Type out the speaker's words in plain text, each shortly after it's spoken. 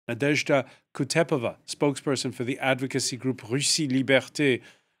Nadezhda Kutepova, spokesperson for the advocacy group Russie-Libertes,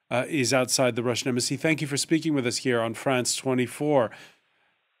 is outside the Russian embassy. Thank you for speaking with us here on France 24.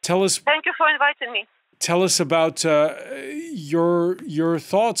 Thank you for inviting me. Tell us about your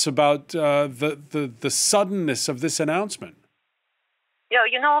thoughts about the suddenness of this announcement. Yeah,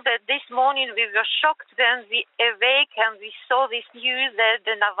 you know that this morning we were shocked when we awake and we saw this news that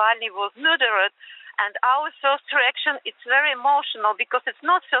the Navalny was murdered. And our first reaction, it's very emotional because it's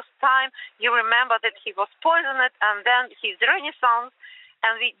not first time you remember that he was poisoned and then his renaissance.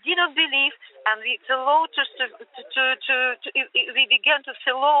 And we didn't believe, and we we began to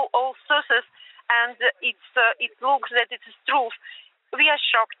follow all sources, and it looks that it is truth. We are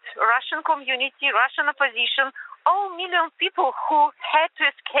shocked. Russian community, Russian opposition, all million people who had to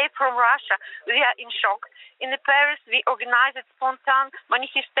escape from Russia, we are in shock. In Paris, we organized a spontaneous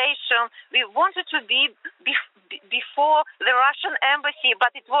manifestation. We wanted to be before the Russian embassy,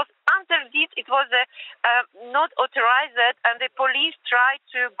 but it was underneath. It was not authorized, and the police tried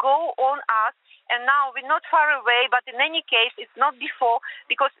to go on us. And now we're not far away, but in any case, it's not before,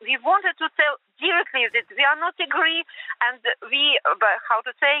 because we wanted to tell directly that we are not agree, and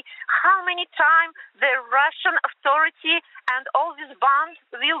how many times the Russian authority and all this band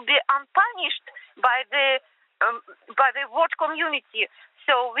will be unpunished by the world community.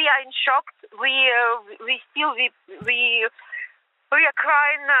 So we are in shock. We are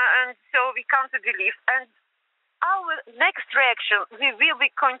crying, and so we can't believe. And our next reaction, we will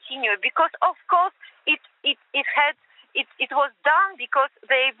continue, because of course it was done because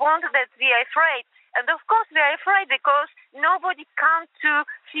they want that we are afraid, and of course we are afraid because nobody comes to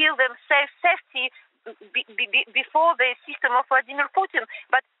feel themselves safety before the system of Vladimir Putin.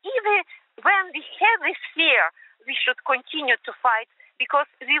 But even when we have this fear, we should continue to fight, because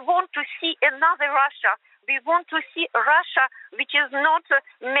we want to see another Russia. We want to see Russia which is not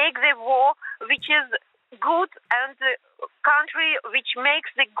make the war, which is good, and country which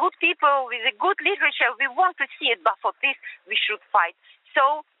makes the good people with the good literature. We want to see it, but for this we should fight.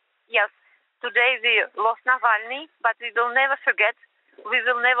 So yes, today we lost Navalny, but we will never forget, we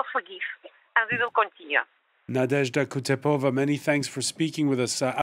will never forgive, and we will continue. Nadezhda Kutepova, many thanks for speaking with us.